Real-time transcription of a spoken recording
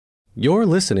You're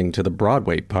listening to the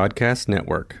Broadway Podcast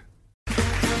Network.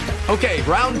 Okay,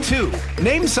 round two.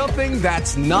 Name something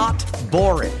that's not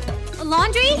boring. A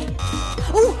laundry?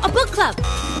 Ooh, a book club.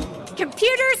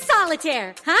 Computer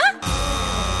solitaire, huh?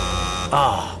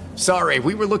 Ah, sorry,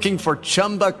 we were looking for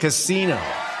Chumba Casino.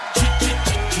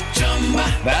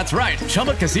 That's right,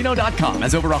 ChumbaCasino.com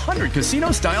has over 100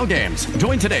 casino-style games.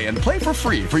 Join today and play for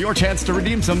free for your chance to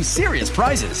redeem some serious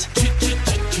prizes.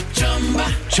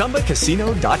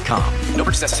 ChumbaCasino.com. No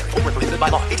purchase necessary. Void where prohibited by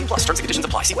law. 18+ terms and conditions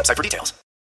apply. See website for details.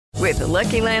 With the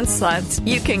Lucky Land Slots,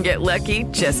 you can get lucky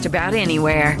just about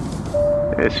anywhere.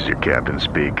 This is your captain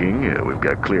speaking. We've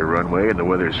got clear runway and the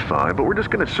weather's fine, but we're just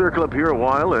going to circle up here a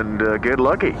while and get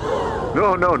lucky.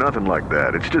 No, nothing like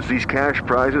that. It's just these cash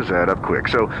prizes add up quick.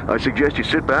 So I suggest you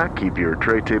sit back, keep your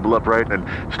tray table upright, and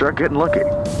start getting lucky.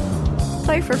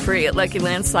 Play for free at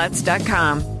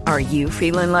LuckyLandSlots.com. Are you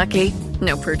feeling lucky?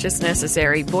 No purchase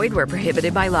necessary. Void where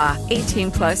prohibited by law.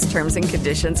 18+ terms and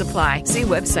conditions apply. See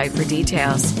website for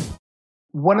details.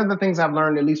 One of the things I've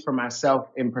learned, at least for myself,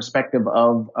 in perspective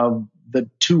of the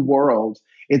two worlds,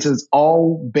 it's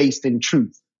all based in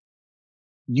truth.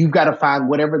 You've got to find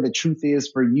whatever the truth is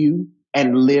for you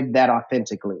and live that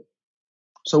authentically.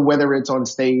 So whether it's on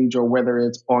stage or whether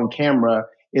it's on camera,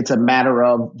 it's a matter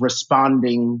of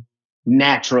responding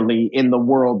naturally in the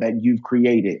world that you've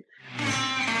created.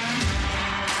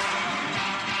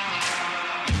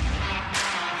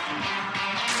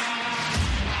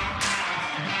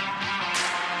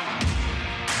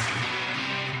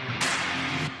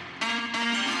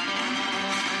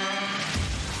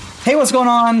 Hey, what's going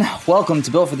on? Welcome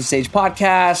to Built for the Stage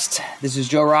podcast. This is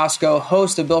Joe Roscoe,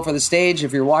 host of Built for the Stage.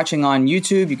 If you're watching on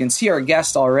YouTube, you can see our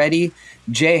guest already,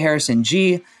 Jay Harrison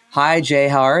G. Hi, Jay.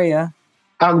 How are you?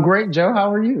 I'm great, Joe.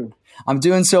 How are you? I'm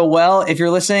doing so well. If you're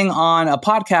listening on a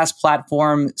podcast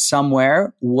platform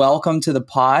somewhere, welcome to the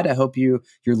pod. I hope your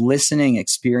listening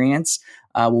experience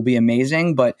will be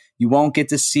amazing, but you won't get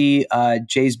to see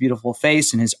Jay's beautiful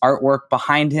face and his artwork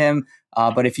behind him.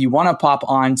 But if you want to pop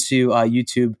onto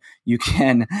YouTube, you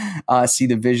can see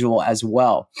the visual as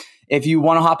well. If you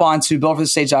want to hop on to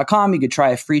builtforthestage.com, you could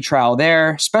try a free trial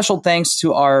there. Special thanks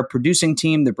to our producing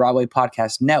team, the Broadway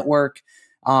Podcast Network.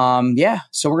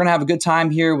 So we're going to have a good time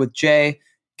here with Jay,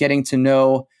 getting to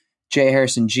know Jay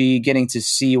Harrison G, getting to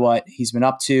see what he's been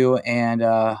up to. And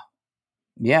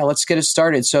let's get it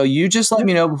started. So you just let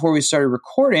me know before we started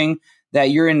recording that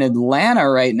you're in Atlanta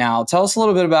right now. Tell us a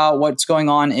little bit about what's going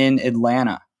on in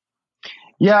Atlanta.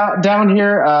 Yeah, down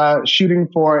here shooting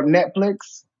for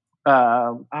Netflix.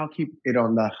 I'll keep it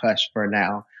on the hush for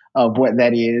now of what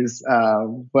that is.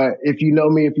 But if you know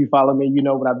me, if you follow me, you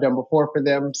know what I've done before for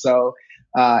them. So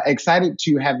excited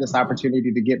to have this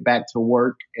opportunity to get back to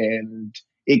work. And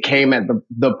it came at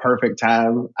the perfect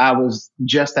time. I was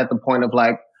just at the point of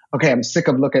like, okay, I'm sick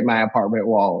of looking at my apartment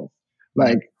walls.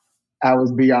 Like, I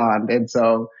was beyond. And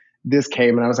so this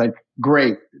came and I was like,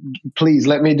 great, please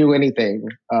let me do anything.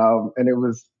 And it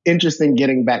was interesting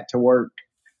getting back to work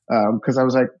because I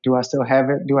was like, do I still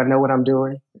have it? Do I know what I'm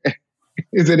doing?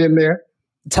 Is it in there?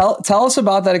 Tell us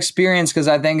about that experience, because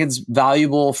I think it's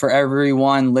valuable for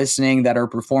everyone listening that are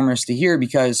performers to hear,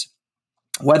 because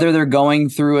whether they're going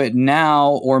through it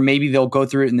now or maybe they'll go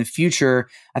through it in the future,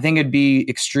 I think it'd be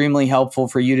extremely helpful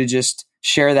for you to just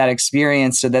share that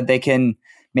experience so that they can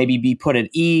maybe be put at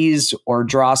ease or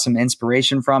draw some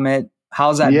inspiration from it.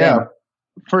 How's that been?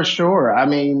 For sure. I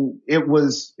mean, it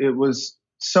was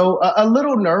so a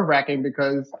little nerve-wracking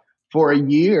because for a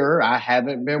year, I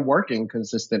haven't been working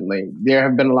consistently. There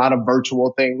have been a lot of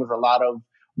virtual things, a lot of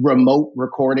remote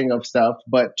recording of stuff,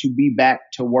 but to be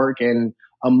back to work and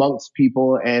amongst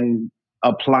people and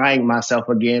applying myself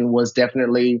again was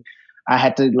definitely, I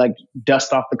had to like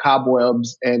dust off the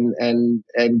cobwebs and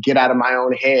get out of my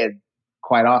own head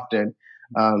quite often.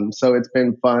 So it's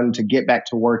been fun to get back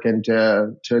to work and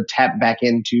to tap back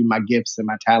into my gifts and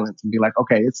my talents and be like,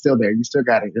 okay, it's still there. You still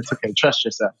got it. It's okay. Trust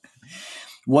yourself.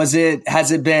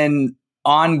 Has it been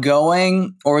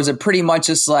ongoing, or was it pretty much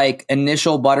just like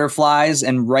initial butterflies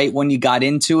and right when you got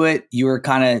into it, you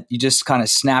just kind of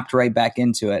snapped right back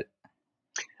into it?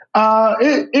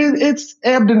 It's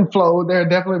ebbed and flowed. There have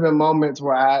definitely been moments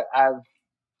where I've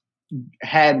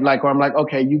had like, where I'm like,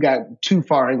 okay, you got too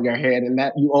far in your head and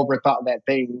that you overthought that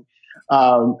thing.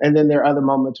 And then there are other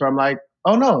moments where I'm like,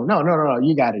 oh no,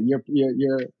 you got it.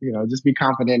 You're just be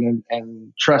confident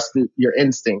and trust your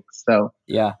instincts. So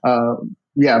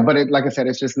but like I said,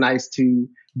 it's just nice to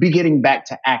be getting back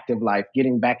to active life,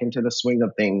 getting back into the swing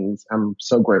of things. I'm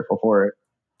so grateful for it.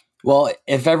 Well,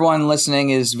 if everyone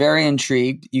listening is very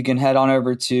intrigued, you can head on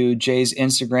over to Jay's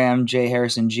Instagram, Jay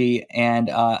Harrison G, and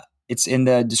it's in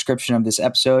the description of this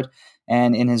episode,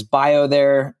 and in his bio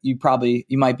there, you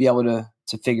might be able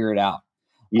to figure it out.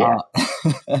 Yeah.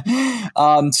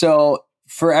 So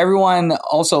for everyone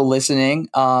also listening,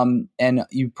 and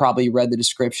you probably read the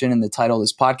description and the title of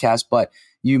this podcast, but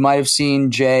you might have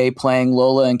seen Jay playing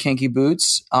Lola in Kinky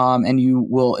Boots, and you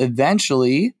will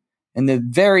eventually, in the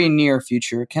very near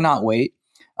future, cannot wait,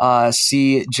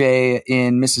 see Jay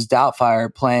in Mrs.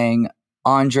 Doubtfire playing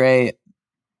Andre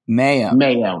Mayhem.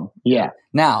 Mayhem, yeah.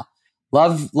 Now,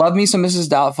 love me some Mrs.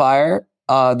 Doubtfire,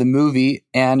 the movie,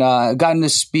 and gotten to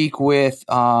speak with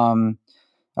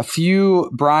a few,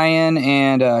 Brian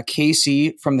and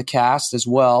Casey from the cast as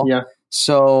well. Yeah.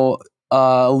 So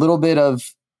a little bit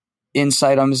of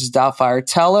insight on Mrs. Doubtfire.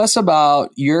 Tell us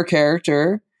about your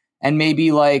character and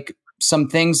maybe like some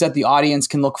things that the audience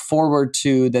can look forward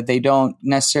to that they don't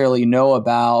necessarily know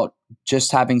about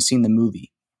just having seen the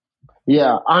movie.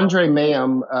 Yeah, Andre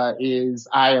Mayhem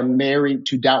I am married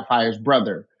to Doubtfire's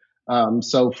brother.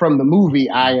 So from the movie,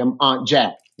 I am Aunt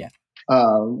Jack. Yeah.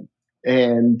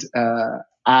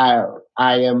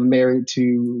 I am married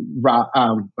to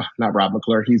not Rob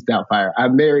McClure. He's Doubtfire.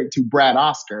 I'm married to Brad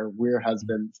Oscar. We're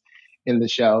husbands in the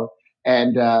show.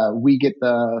 And we get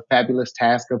the fabulous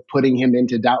task of putting him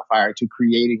into Doubtfire, to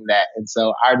creating that. And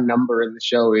so our number in the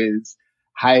show is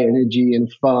high energy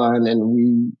and fun, and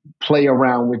we play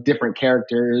around with different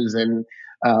characters, and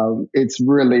it's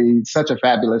really such a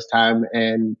fabulous time.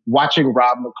 And watching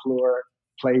Rob McClure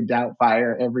play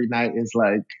Doubtfire every night is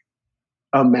like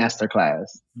a masterclass.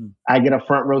 I get a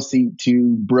front row seat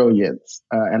to brilliance,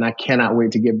 and I cannot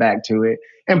wait to get back to it.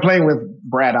 And playing with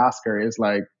Brad Oscar is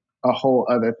like a whole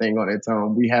other thing on its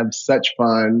own. We have such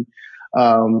fun.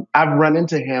 I've run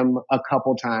into him a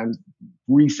couple times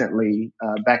recently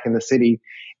back in the city,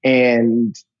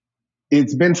 and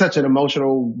it's been such an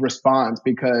emotional response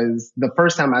because the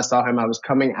first time I saw him, I was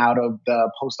coming out of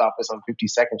the post office on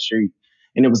 52nd Street,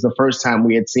 and it was the first time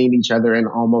we had seen each other in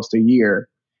almost a year.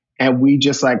 And we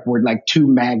just were like two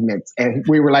magnets, and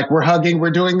we were like, we're hugging,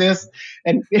 we're doing this.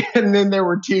 And then there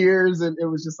were tears, and it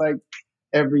was just like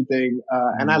everything.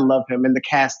 And I love him. And the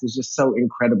cast is just so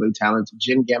incredibly talented.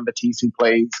 Jen Gambatese, who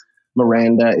plays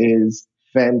Miranda, is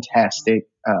fantastic.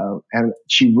 And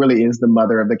she really is the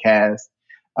mother of the cast.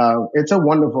 It's a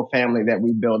wonderful family that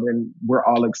we built, and we're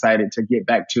all excited to get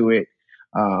back to it,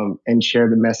 and share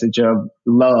the message of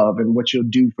love and what you'll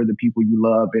do for the people you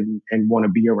love and want to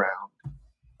be around.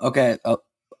 Okay.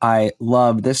 I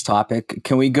love this topic.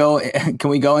 Can we go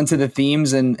into the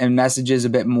themes and messages a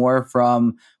bit more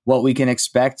from what we can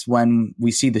expect when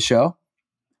we see the show?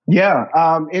 Yeah.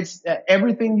 It's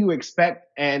everything you expect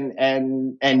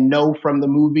and know from the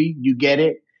movie. You get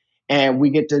it. And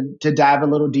we get to dive a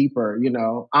little deeper. You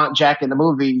know, Aunt Jack in the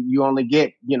movie, you only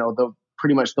get,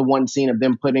 pretty much the one scene of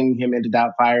them putting him into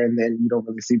Doubtfire, and then you don't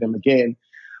really see them again.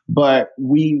 But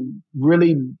we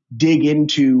really dig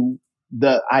into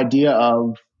the idea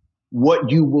of what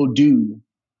you will do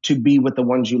to be with the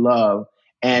ones you love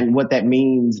and what that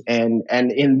means. And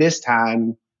in this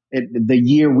time, the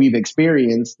year we've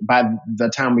experienced, by the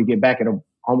time we get back, it'll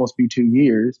almost be 2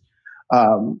 years.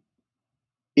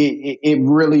 It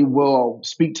really will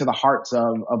speak to the hearts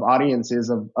of audiences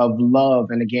of love.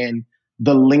 And again,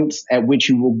 the lengths at which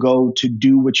you will go to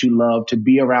do what you love, to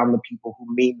be around the people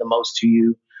who mean the most to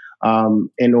you,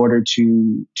 in order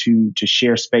to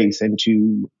share space and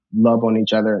to love on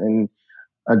each other. And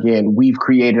again, we've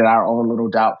created our own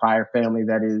little Doubtfire family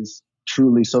that is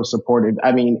truly so supportive.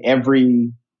 I mean,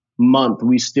 every month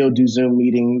we still do Zoom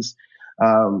meetings,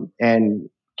 and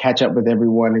catch up with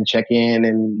everyone and check in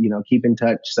and, keep in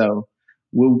touch. So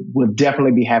we'll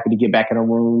definitely be happy to get back in a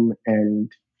room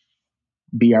and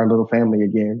be our little family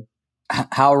again.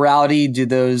 How rowdy do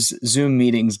those Zoom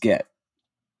meetings get?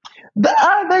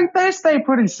 They stay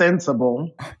pretty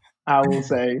sensible, I will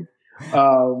say.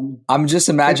 I'm just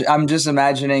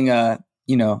imagining a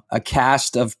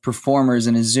cast of performers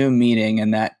in a Zoom meeting,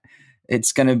 and that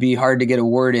it's going to be hard to get a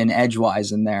word in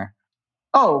edgewise in there.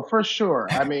 Oh, for sure.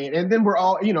 I mean, and then we're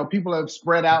all, people have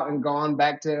spread out and gone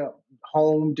back to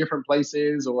home, different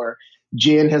places, or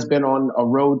Jen has been on a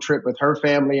road trip with her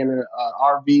family in an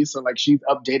RV. So she's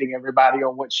updating everybody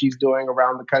on what she's doing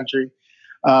around the country.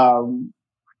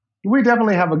 We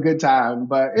definitely have a good time,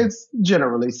 but it's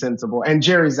generally sensible. And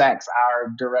Jerry Zaks,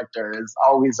 our director, is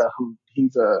always a hoot.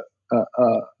 He's a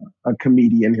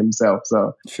comedian himself.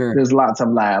 So sure, there's lots of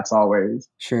laughs always.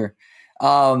 Sure.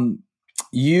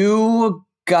 You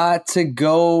got to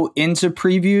go into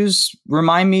previews.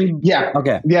 Remind me. Yeah.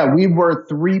 Okay. Yeah. We were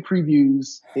 3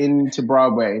 previews into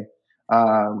Broadway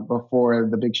before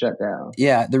the big shutdown.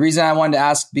 Yeah. The reason I wanted to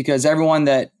ask, because everyone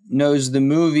that knows the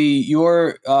movie,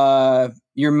 your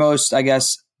most, I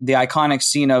guess, the iconic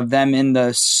scene of them in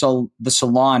the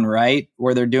salon, right,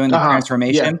 where they're doing the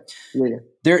transformation. Yeah.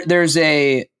 There's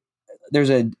a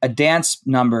dance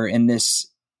number in this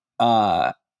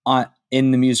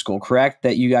in the musical, correct?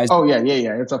 That you guys. Oh yeah.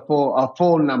 It's a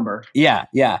full number. Yeah.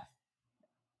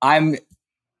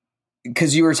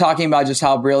 Because you were talking about just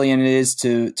how brilliant it is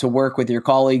to work with your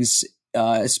colleagues,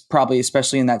 probably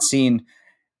especially in that scene.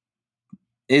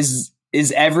 Was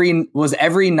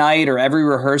every night or every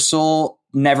rehearsal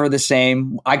never the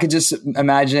same? I could just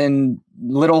imagine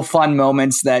little fun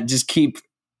moments that just keep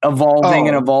evolving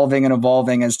and evolving and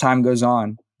evolving as time goes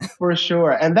on. For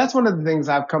sure. And that's one of the things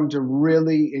I've come to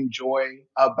really enjoy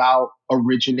about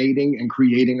originating and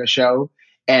creating a show,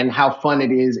 and how fun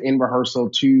it is in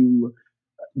rehearsal to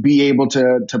be able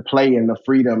to play in the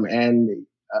freedom. And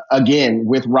again,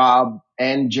 with Rob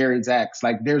and Jerry Zaks,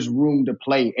 like there's room to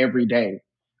play every day.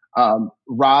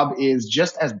 Rob is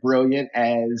just as brilliant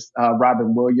as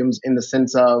Robin Williams in the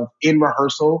sense of in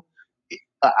rehearsal.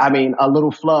 I mean, a little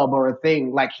flub or a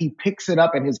thing, like he picks it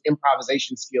up and his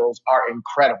improvisation skills are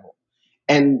incredible.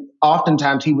 And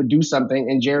oftentimes he would do something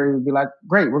and Jerry would be like,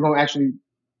 great, we're going to actually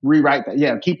rewrite that.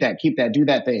 Yeah, keep that, do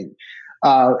that thing.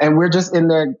 And we're just in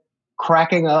there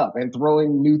cracking up and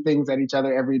throwing new things at each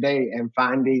other every day and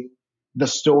finding the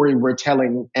story we're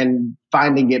telling and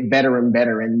finding it better and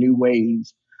better in new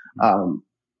ways.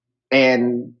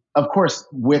 And of course,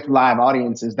 with live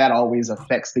audiences, that always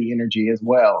affects the energy as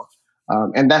well.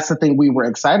 And that's the thing we were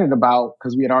excited about,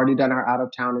 because we had already done our out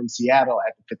of town in Seattle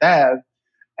at the Fifth Ave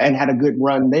and had a good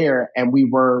run there. And we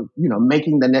were,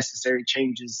 making the necessary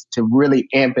changes to really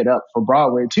amp it up for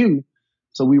Broadway too.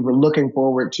 So we were looking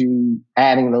forward to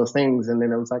adding those things. And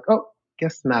then it was like, oh,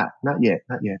 guess not yet.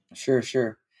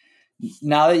 Sure.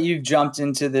 Now that you've jumped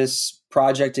into this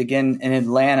project again in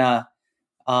Atlanta,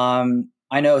 I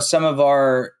know a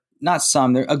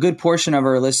good portion of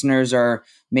our listeners are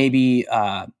maybe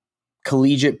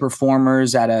collegiate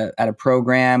performers at a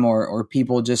program, or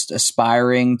people just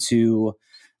aspiring to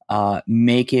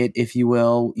make it, if you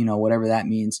will, whatever that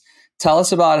means. Tell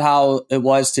us about how it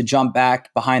was to jump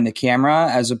back behind the camera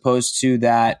as opposed to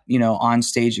that, on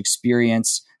stage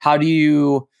experience. How do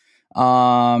you,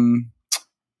 I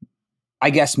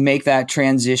guess, make that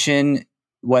transition,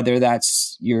 whether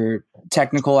that's your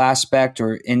technical aspect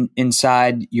or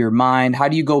inside your mind? How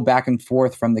do you go back and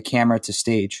forth from the camera to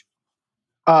stage?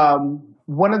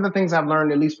 One of the things I've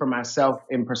learned, at least for myself,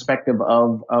 in perspective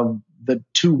of the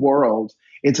two worlds,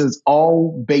 it's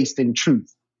all based in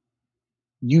truth.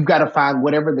 You've got to find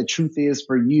whatever the truth is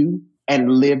for you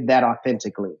and live that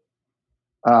authentically.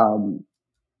 So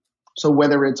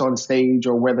whether it's on stage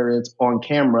or whether it's on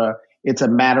camera, it's a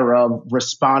matter of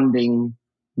responding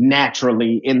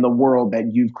naturally in the world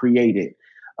that you've created.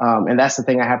 And that's the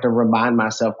thing I have to remind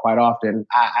myself quite often.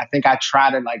 I think I try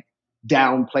to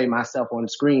downplay myself on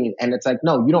screen, and it's like,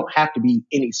 no, you don't have to be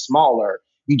any smaller.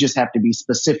 You just have to be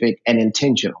specific and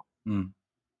intentional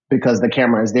because the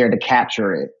camera is there to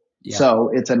capture it. Yeah. So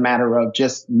it's a matter of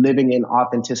just living in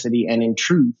authenticity and in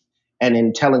truth and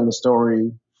in telling the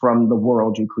story from the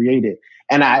world you created.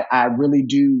 And I really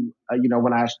do,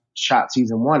 when I shot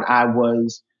season 1, I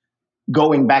was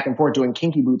going back and forth doing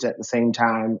Kinky Boots at the same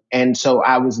time. And so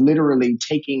I was literally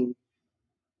taking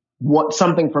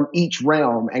something from each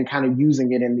realm and kind of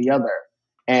using it in the other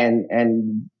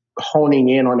and honing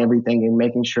in on everything and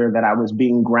making sure that I was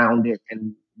being grounded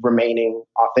and remaining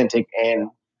authentic and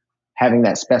having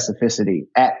that specificity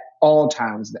at all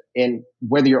times. And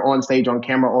whether you're on stage, on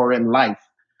camera, or in life,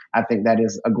 I think that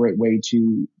is a great way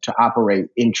to operate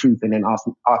in truth and in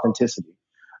authenticity.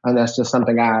 And that's just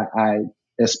something I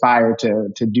aspire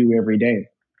to do every day.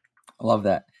 I love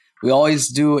that. We always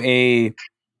do a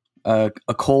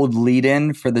cold lead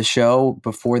in for the show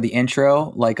before the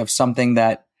intro, of something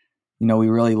that, we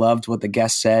really loved what the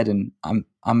guest said. And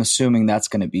I'm assuming that's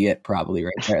going to be it probably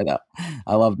right there though.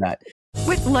 I love that.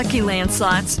 With Lucky Land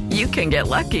Slots, you can get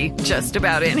lucky just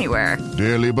about anywhere.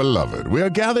 Dearly beloved, we are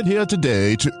gathered here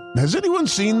today to... Has anyone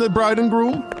seen the bride and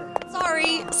groom?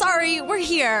 Sorry, we're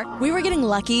here. We were getting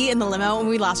lucky in the limo and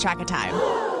we lost track of time.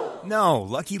 No,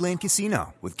 Lucky Land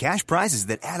Casino, with cash prizes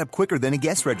that add up quicker than a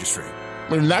guest registry.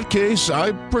 In that case,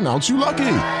 I pronounce you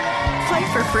lucky.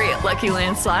 Play for free at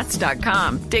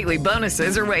LuckyLandSlots.com. Daily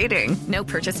bonuses are waiting. No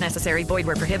purchase necessary. Void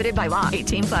where prohibited by law.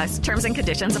 18+. Terms and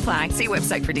conditions apply. See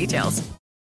website for details.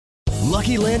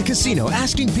 Lucky Land Casino,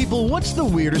 asking people, what's the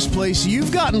weirdest place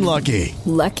you've gotten lucky?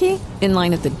 Lucky? In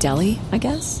line at the deli, I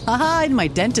guess? Aha, in my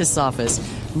dentist's office.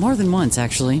 More than once,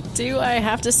 actually. Do I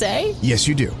have to say? Yes,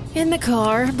 you do. In the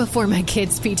car before my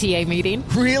kids' PTA meeting.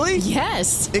 Really?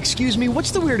 Yes. Excuse me,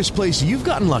 what's the weirdest place you've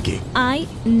gotten lucky? I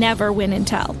never win and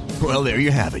tell. Well, there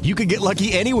you have it. You can get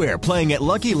lucky anywhere, playing at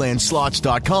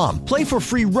LuckyLandSlots.com. Play for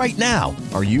free right now.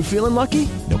 Are you feeling lucky?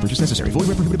 No purchase necessary. Void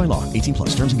where prohibited by law. 18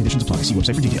 plus. Terms and conditions apply. See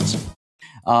website for details.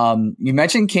 You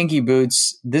mentioned Kinky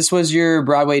Boots. This was your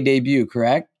Broadway debut,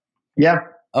 correct? Yeah.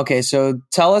 Okay, so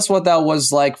tell us what that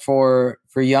was like for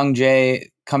young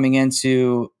Jay coming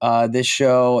into this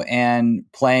show and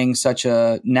playing such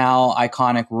a now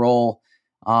iconic role.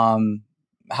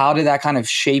 How did that kind of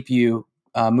shape you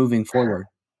moving forward?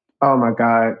 Oh my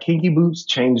God. Kinky Boots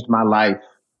changed my life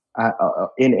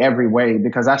in every way,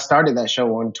 because I started that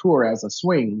show on tour as a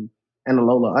swing and a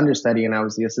Lola understudy, and I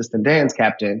was the assistant dance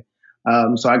captain.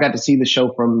 So I got to see the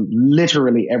show from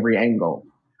literally every angle.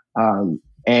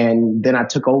 And then I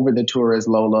took over the tour as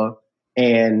Lola,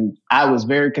 and I was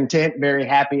very content, very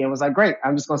happy, and was like, great,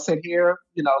 I'm just going to sit here,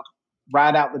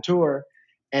 ride out the tour.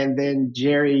 And then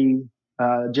Jerry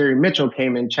Mitchell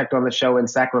came and checked on the show in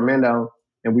Sacramento,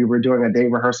 and we were doing a day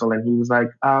rehearsal, and he was like,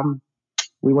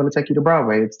 we want to take you to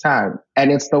Broadway. It's time.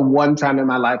 And it's the one time in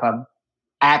my life I've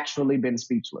actually been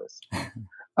speechless.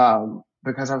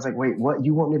 Because I was like, wait, what?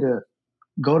 You want me to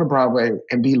go to Broadway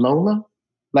and be Lola?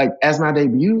 Like, as my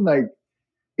debut? Like,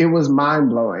 it was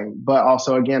mind-blowing, but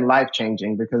also, again,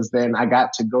 life-changing, because then I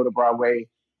got to go to Broadway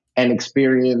and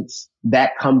experience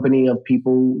that company of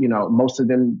people, most of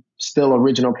them still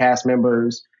original cast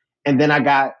members. And then I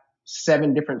got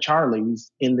 7 different Charlies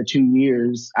in the 2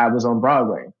 years I was on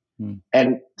Broadway.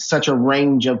 And such a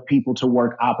range of people to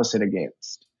work opposite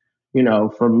against,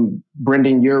 from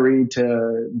Brendan Urie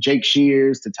to Jake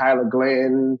Shears to Tyler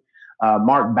Glenn,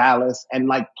 Mark Ballas, and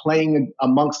like playing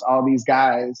amongst all these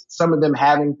guys, some of them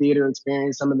having theater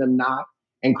experience, some of them not,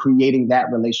 and creating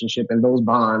that relationship and those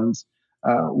bonds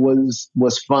was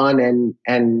fun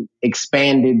and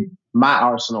expanded my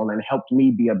arsenal and helped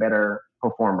me be a better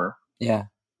performer. Yeah.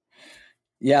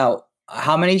 Yeah.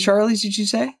 How many Charlies did you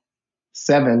say?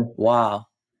 7. Wow.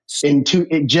 Just in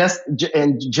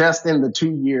the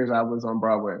 2 years I was on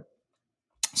Broadway.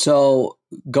 So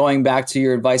going back to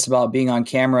your advice about being on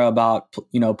camera, about,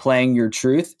 playing your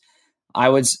truth, I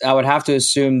would have to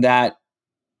assume that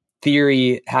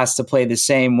theory has to play the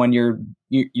same when you're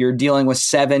dealing with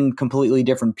 7 completely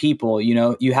different people.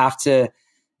 You have to,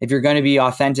 if you're going to be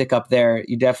authentic up there,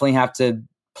 you definitely have to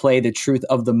play the truth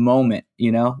of the moment,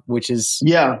 which is.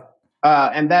 Yeah.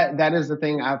 And that is the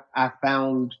thing I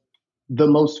found the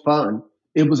most fun.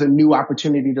 It was a new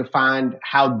opportunity to find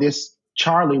how this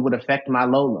Charlie would affect my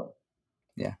Lola.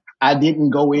 Yeah. I didn't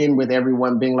go in with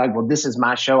everyone being like, well, this is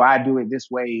my show, I do it this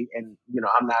way, and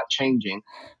I'm not changing.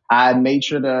 I made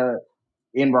sure to,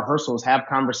 in rehearsals, have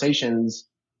conversations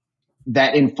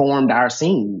that informed our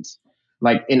scenes.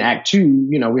 Like in Act 2,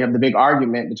 we have the big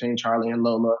argument between Charlie and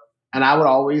Lola, and I would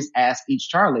always ask each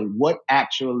Charlie, what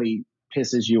actually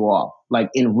pisses you off? Like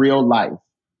in real life,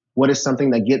 what is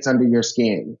something that gets under your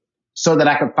skin? So that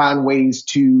I could find ways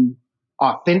to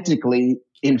authentically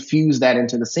infuse that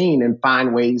into the scene and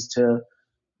find ways to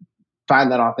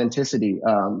find that authenticity.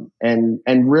 And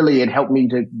really it helped me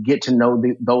to get to know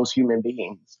those human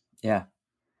beings. Yeah.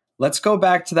 Let's go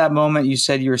back to that moment. You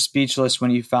said you were speechless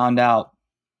when you found out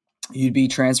you'd be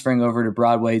transferring over to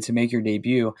Broadway to make your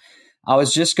debut. I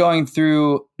was just going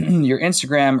through your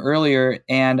Instagram earlier,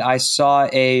 and I saw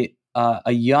a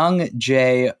young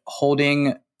Jay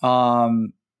holding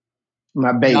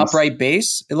my bass. An upright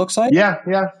bass, it looks like. Yeah,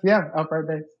 upright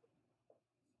bass.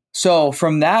 So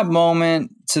from that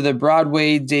moment to the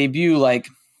Broadway debut, like,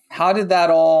 how did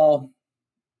that all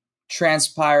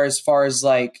transpire as far as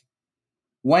like,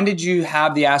 when did you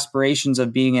have the aspirations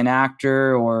of being an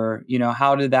actor, or,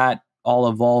 how did that all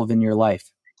evolve in your life?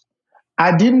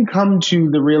 I didn't come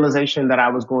to the realization that I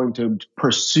was going to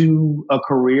pursue a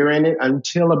career in it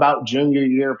until about junior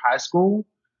year of high school.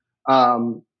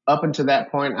 Up until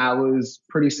that point, I was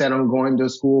pretty set on going to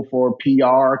school for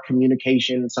PR,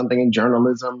 communication, something in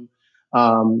journalism.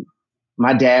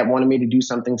 My dad wanted me to do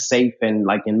something safe and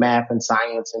like in math and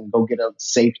science and go get a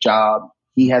safe job.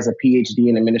 He has a PhD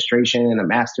in administration and a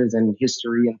master's in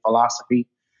history and philosophy.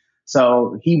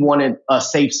 So he wanted a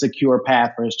safe, secure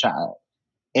path for his child.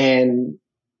 And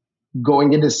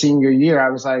going into senior year, I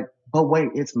was like, but wait,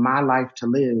 it's my life to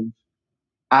live.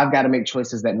 I've got to make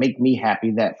choices that make me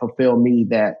happy, that fulfill me,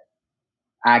 that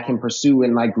I can pursue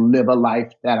and like live a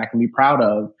life that I can be proud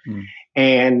of.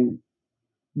 And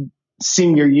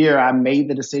senior year, I made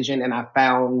the decision and I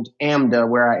found AMDA,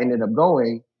 where I ended up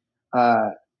going.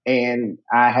 And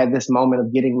I had this moment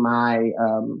of getting my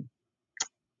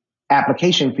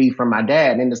application fee from my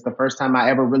dad. And it's the first time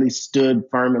I ever really stood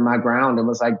firm in my ground and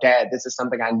was like, Dad, this is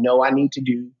something I know I need to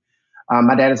do.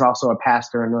 My dad is also a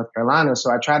pastor in North Carolina. So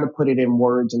I tried to put it in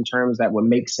words in terms that would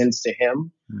make sense to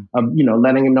him,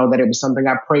 letting him know that it was something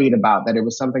I prayed about, that it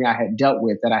was something I had dealt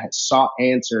with, that I had sought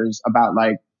answers about,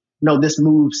 like, no, this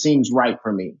move seems right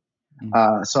for me.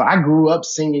 So I grew up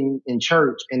singing in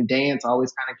church, and dance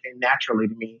always kind of came naturally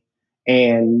to me.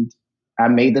 And I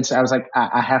was like,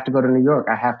 I have to go to New York.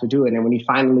 I have to do it. And when he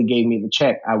finally gave me the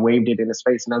check, I waved it in his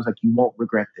face and I was like, you won't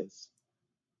regret this.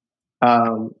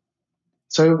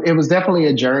 So it was definitely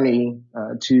a journey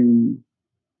to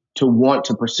want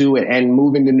to pursue it. And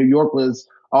moving to New York was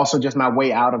also just my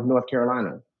way out of North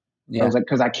Carolina. Yeah. I was like,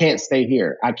 because I can't stay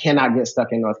here. I cannot get stuck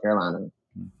in North Carolina.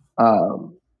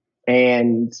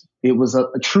 And it was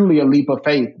truly a leap of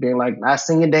faith, being like, I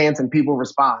sing and dance and people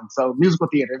respond. So musical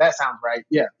theater, that sounds right.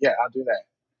 Yeah, I'll do that.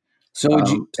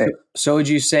 So would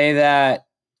you say that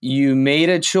you made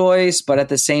a choice, but at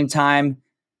the same time,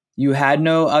 you had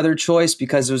no other choice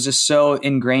because it was just so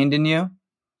ingrained in you?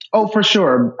 Oh, for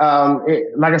sure.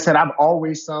 Like I said, I've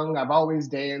always sung. I've always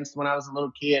danced. When I was a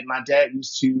little kid, my dad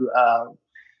used to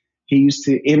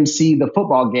MC the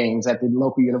football games at the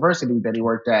local university that he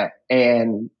worked at.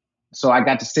 And so I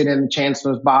got to sit in the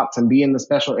chancellor's box and be in the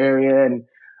special area. And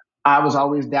I was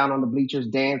always down on the bleachers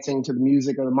dancing to the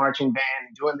music of the marching band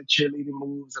and doing the cheerleading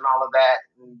moves and all of that.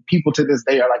 And people to this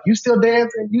day are like, you still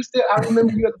dancing? I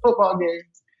remember you at the football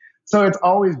games. So it's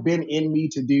always been in me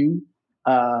to do.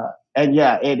 And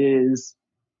yeah, it is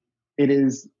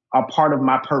a part of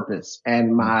my purpose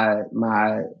and my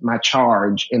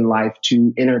charge in life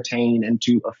to entertain and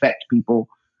to affect people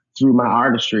through my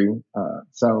artistry.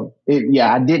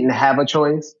 I didn't have a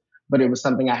choice, but it was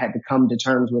something I had to come to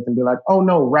terms with and be like, oh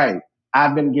no, right.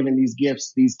 I've been given these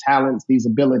gifts, these talents, these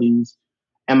abilities.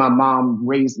 And my mom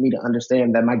raised me to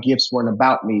understand that my gifts weren't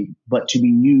about me, but to be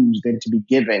used and to be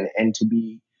given and to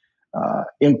be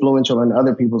influential in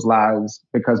other people's lives,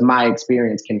 because my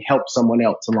experience can help someone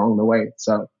else along the way.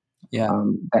 So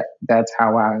that's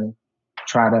how I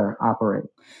try to operate.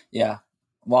 Yeah.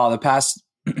 Wow. The past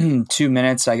 2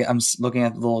 minutes, I'm looking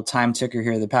at the little time ticker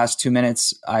here. The past 2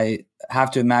 minutes, I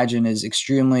have to imagine is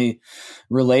extremely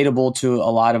relatable to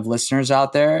a lot of listeners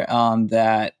out there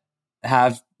that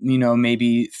have,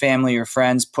 maybe family or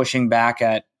friends pushing back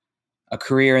at a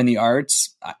career in the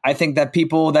arts. I think that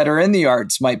people that are in the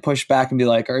arts might push back and be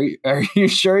like, are you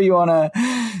sure you want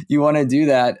to do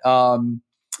that?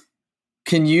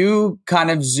 Can you kind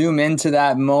of zoom into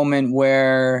that moment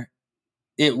where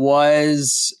it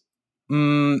was,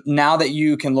 now that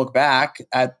you can look back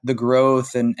at the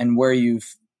growth and where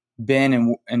you've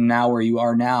been and now where you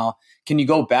are now, can you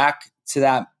go back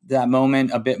to that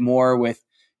moment a bit more with,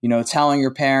 telling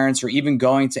your parents or even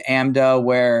going to AMDA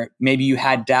where maybe you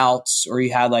had doubts or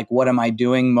you had like, what am I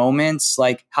doing moments?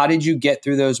 Like, how did you get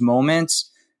through those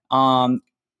moments? I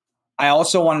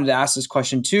also wanted to ask this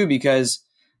question too, because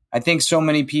I think so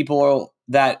many people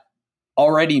that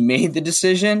already made the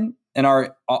decision and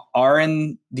are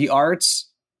in the arts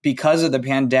because of the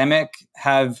pandemic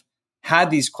have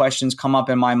had these questions come up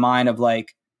in my mind of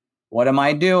like, what am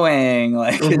I doing?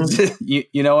 Like,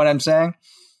 you know what I'm saying?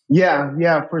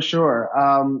 Yeah, for sure.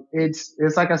 It's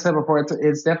like I said before,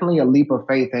 it's definitely a leap of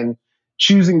faith, and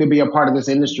choosing to be a part of this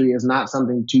industry is not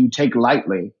something to take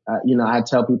lightly. I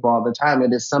tell people all the time,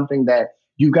 it is something that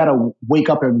you got to wake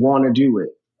up and want to do it.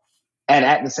 And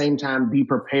at the same time, be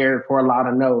prepared for a lot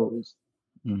of no's.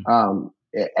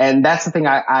 And that's the thing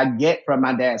I get from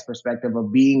my dad's perspective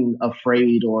of being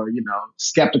afraid or,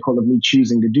 skeptical of me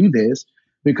choosing to do this,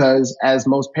 because as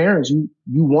most parents, you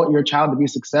want your child to be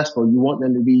successful. You want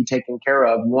them to be taken care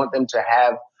of. You want them to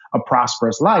have a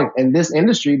prosperous life. In this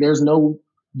industry, there's no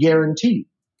guarantee.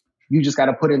 You just got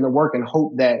to put in the work and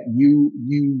hope that you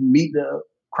meet the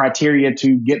criteria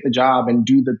to get the job and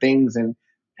do the things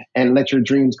and let your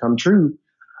dreams come true.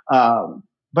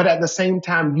 But at the same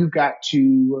time, you've got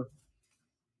to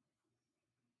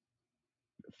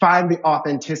find the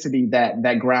authenticity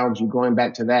that grounds you, going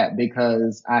back to that,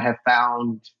 because I have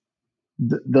found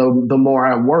the more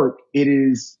I work, it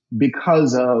is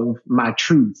because of my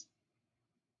truth.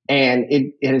 And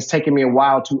it has taken me a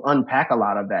while to unpack a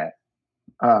lot of that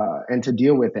and to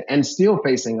deal with it, and still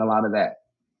facing a lot of that.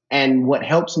 And what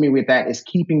helps me with that is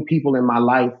keeping people in my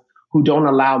life who don't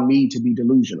allow me to be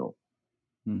delusional.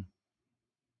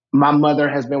 My mother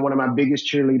has been one of my biggest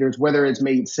cheerleaders, whether it's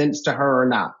made sense to her or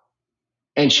not.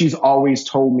 And she's always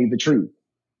told me the truth.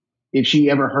 If she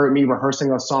ever heard me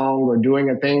rehearsing a song or doing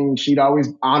a thing, she'd always,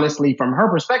 honestly, from her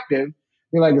perspective,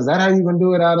 be like, is that how you're going to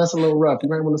do it? Oh, that's a little rough. You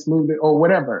might want to smooth it or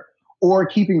whatever. or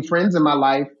keeping friends in my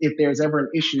life. If there's ever an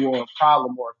issue or a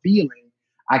problem or a feeling,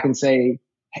 I can say,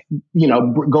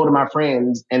 go to my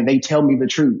friends and they tell me the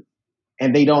truth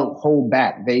and they don't hold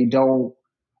back. They don't,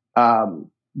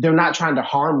 they're not trying to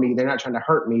harm me. They're not trying to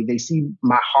hurt me. They see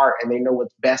my heart and they know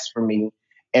what's best for me.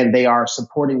 And they are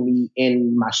supporting me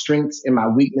in my strengths and my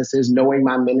weaknesses, knowing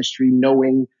my ministry,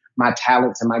 knowing my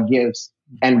talents and my gifts,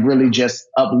 and really just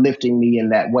uplifting me in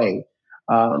that way.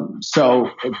 So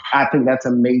I think that's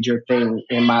a major thing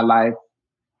in my life.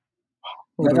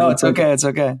 No, it's okay. It's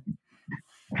okay.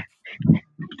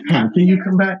 Can you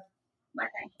come back?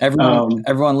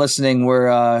 Everyone listening,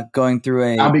 we're going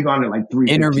through I'll be gone in like 3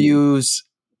 interviews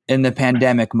in the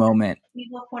pandemic moment.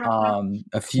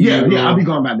 A few. Yeah, I'll be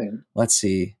gone by then. Let's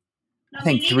see. I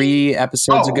think 3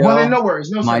 episodes ago. Well, then no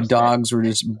worries. My dogs were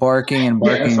just barking and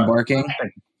barking and barking,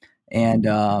 and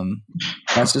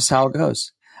that's just how it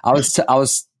goes. I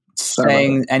was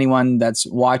saying anyone that's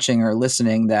watching or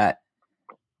listening that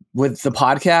with the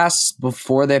podcasts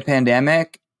before the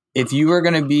pandemic, if you were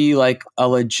going to be like a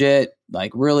legit,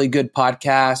 like really good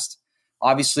podcast,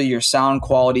 obviously your sound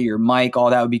quality, your mic, all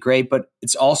that would be great, but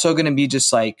it's also going to be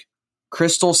just like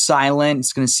crystal silent.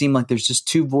 It's going to seem like there's just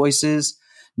 2 voices.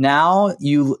 Now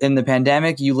in the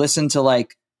pandemic, you listen to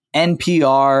like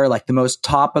NPR, like the most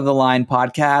top of the line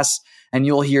podcasts, and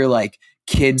you'll hear like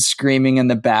kids screaming in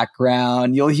the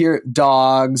background. You'll hear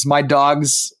dogs. My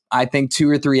dogs, I think 2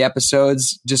 or 3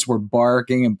 episodes just were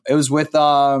barking. And it was with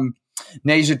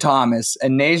Nasia Thomas,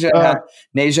 and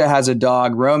Nasia has a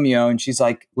dog, Romeo, and she's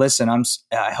like, listen,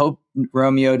 I hope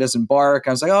Romeo doesn't bark.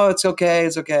 I was like, oh, it's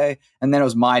okay. And then it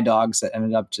was my dogs that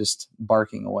ended up just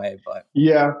barking away. But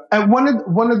yeah. And one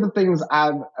of the things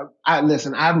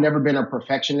I've never been a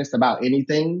perfectionist about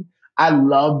anything. I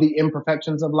love the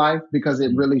imperfections of life because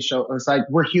it really shows, it's like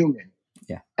we're human.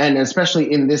 Yeah. And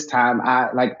especially in this time,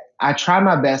 I try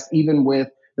my best, even with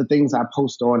the things I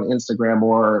post on Instagram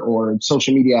or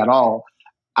social media at all.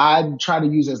 I try to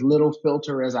use as little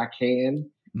filter as I can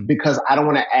because I don't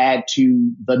want to add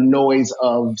to the noise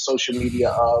of social media,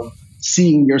 of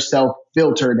seeing yourself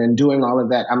filtered and doing all of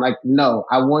that. I'm like, no,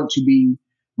 I want to be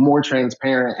more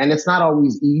transparent. And it's not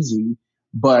always easy,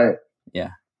 but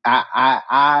yeah,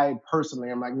 I personally,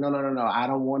 I'm like, no. I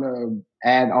don't want to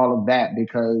add all of that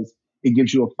because it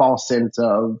gives you a false sense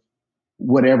of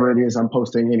whatever it is I'm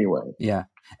posting anyway. Yeah.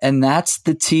 And that's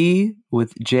the tea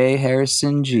with J.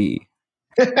 Harrison G.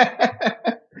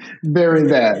 Very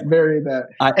that.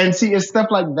 And see, it's stuff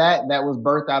like that was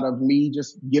birthed out of me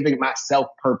just giving myself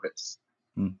purpose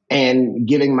and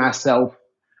giving myself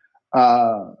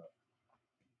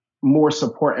more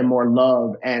support and more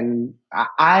love. And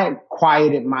I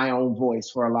quieted my own voice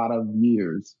for a lot of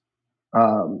years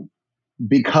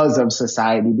because of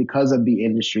society, because of the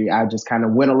industry. I just kind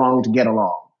of went along to get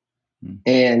along.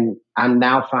 And I'm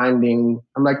now finding,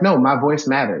 I'm like, no, my voice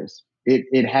matters.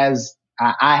 It has,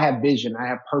 I have vision, I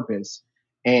have purpose,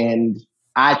 and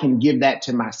I can give that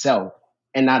to myself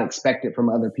and not expect it from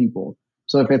other people.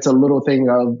 So if it's a little thing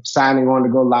of signing on to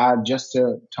go live just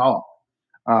to talk,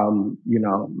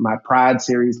 my Pride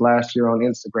series last year on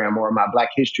Instagram, or my Black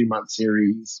History Month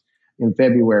series in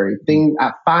February,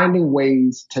 finding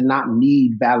ways to not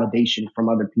need validation from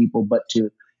other people, but to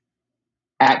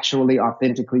actually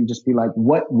authentically just be like,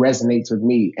 what resonates with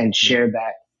me, and share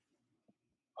that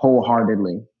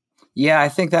wholeheartedly. Yeah, I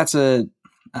think that's I'll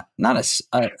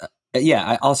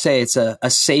say it's a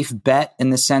safe bet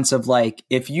in the sense of like,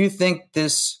 if you think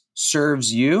this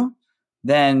serves you,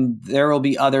 then there will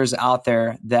be others out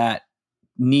there that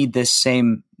need this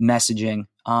same messaging.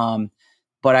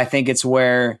 But I think it's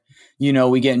where,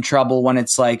 we get in trouble when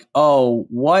it's like, oh,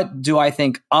 what do I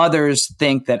think others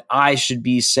think that I should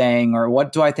be saying? Or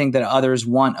what do I think that others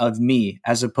want of me,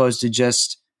 as opposed to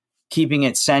just keeping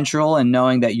it central and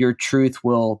knowing that your truth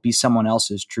will be someone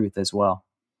else's truth as well.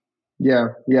 Yeah.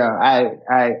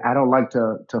 I don't like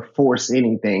to force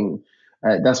anything.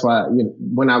 That's why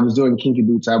when I was doing Kinky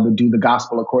Boots, I would do the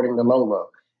gospel according to Lola.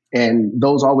 And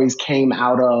those always came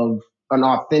out of an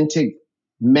authentic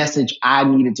message I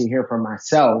needed to hear from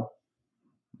myself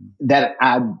that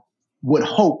I would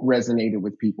hope resonated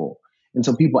with people. And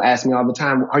so people ask me all the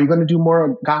time, are you going to do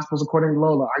more gospels according to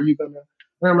Lola? Are you going to?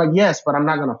 And I'm like, yes, but I'm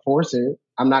not going to force it.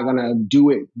 I'm not going to do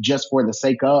it just for the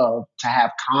sake of, to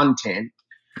have content.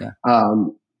 Yeah.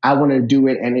 I want to do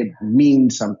it and it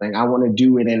means something. I want to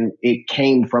do it and it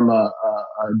came from a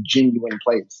genuine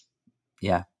place.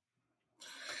 Yeah.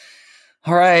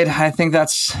 All right. I think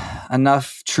that's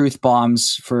enough truth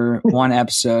bombs for one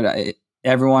episode.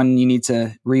 Everyone, you need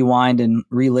to rewind and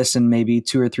re-listen maybe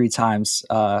 2 or 3 times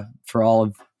for all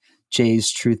of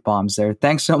Jay's truth bombs there.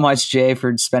 Thanks so much, Jay,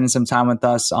 for spending some time with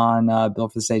us on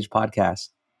Built for the Stage podcast.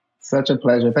 Such a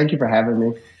pleasure. Thank you for having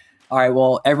me. All right.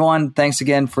 Well, everyone, thanks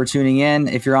again for tuning in.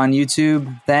 If you're on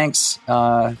YouTube, thanks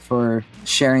for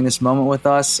sharing this moment with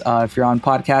us. If you're on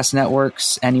podcast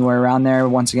networks, anywhere around there,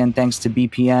 once again, thanks to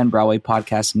BPN, Broadway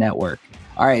Podcast Network.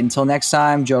 All right. Until next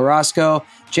time, Joe Roscoe,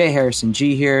 Jay Harrison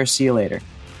G here. See you later.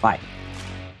 Bye.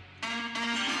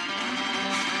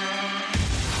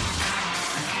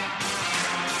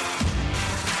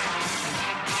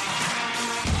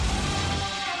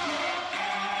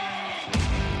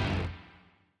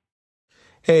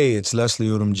 Hey, it's Leslie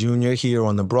Odom Jr. here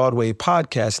on the Broadway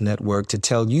Podcast Network to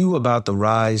tell you about the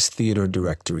Rise Theater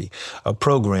Directory, a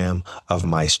program of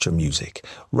Maestro Music.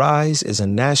 Rise is a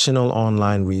national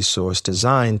online resource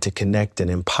designed to connect and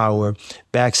empower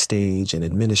backstage and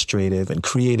administrative and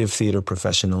creative theater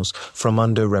professionals from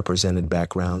underrepresented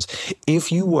backgrounds.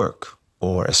 If you work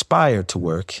or aspire to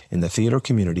work in the theater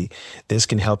community, this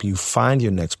can help you find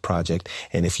your next project.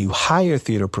 And if you hire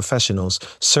theater professionals,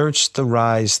 search the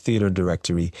Rise Theater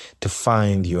Directory to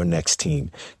find your next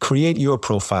team. Create your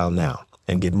profile now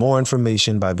and get more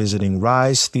information by visiting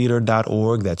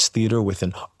risetheater.org. That's theater with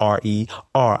an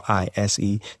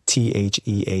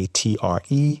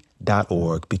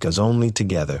RISETHEATRE.org, because only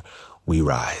together we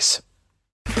rise.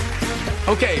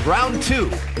 Okay, round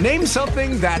two. Name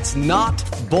something that's not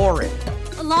boring.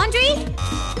 A laundry?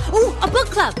 Ooh, a book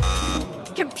club.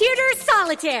 Computer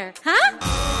solitaire, huh?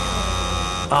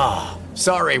 Ah, oh,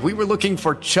 sorry, we were looking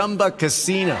for Chumba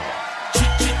Casino.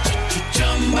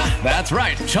 That's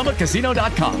right,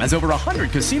 ChumbaCasino.com has over 100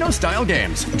 casino-style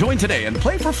games. Join today and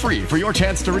play for free for your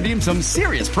chance to redeem some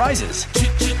serious prizes.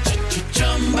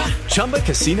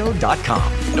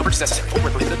 ChumbaCasino.com. No purchase necessary. Void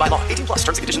where prohibited by law. 18+ terms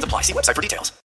and conditions apply. See website for details.